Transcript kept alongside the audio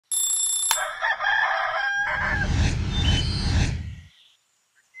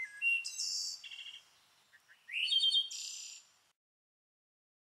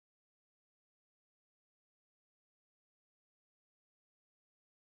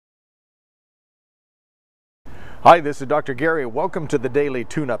Hi, this is Dr. Gary. Welcome to the Daily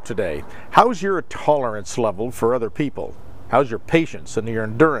Tune-Up today. How's your tolerance level for other people? How's your patience and your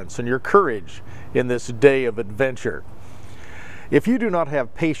endurance and your courage in this day of adventure? If you do not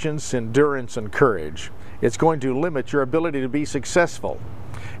have patience, endurance, and courage, it's going to limit your ability to be successful.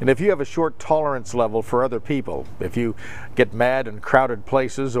 And if you have a short tolerance level for other people, if you get mad in crowded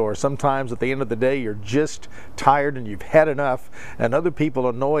places, or sometimes at the end of the day you're just tired and you've had enough and other people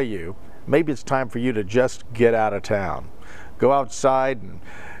annoy you, maybe it's time for you to just get out of town. Go outside and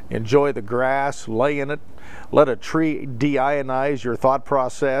enjoy the grass, lay in it, let a tree deionize your thought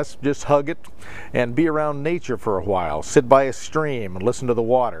process, just hug it, and be around nature for a while. Sit by a stream and listen to the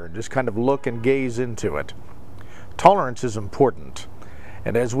water and just kind of look and gaze into it. Tolerance is important,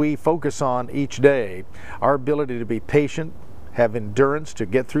 and as we focus on each day, our ability to be patient, have endurance to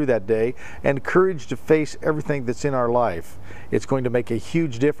get through that day, and courage to face everything that's in our life, it's going to make a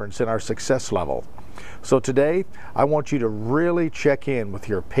huge difference in our success level. So today, I want you to really check in with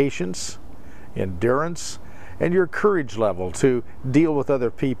your patience, endurance, and your courage level to deal with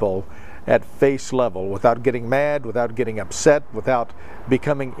other people at face level without getting mad, without getting upset, without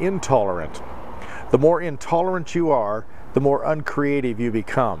becoming intolerant. The more intolerant you are, the more uncreative you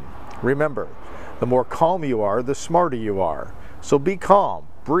become. Remember, the more calm you are, the smarter you are. So be calm,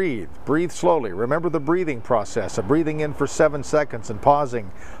 breathe slowly. Remember the breathing process of breathing in for 7 seconds and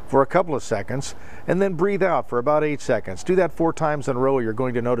pausing for a couple of seconds, and then breathe out for about 8 seconds. Do that 4 times in a row. You're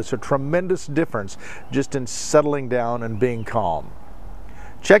going to notice a tremendous difference just in settling down and being calm.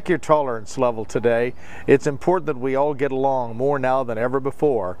 Check your tolerance level today. It's important that we all get along more now than ever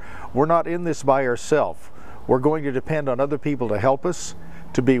before. We're not in this by ourselves. We're going to depend on other people to help us,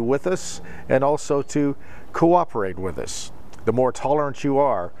 to be with us, and also to cooperate with us. The more tolerant you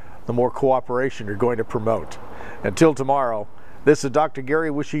are, the more cooperation you're going to promote. Until tomorrow, this is Dr. Gary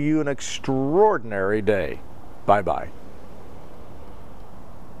wishing you an extraordinary day. Bye-bye.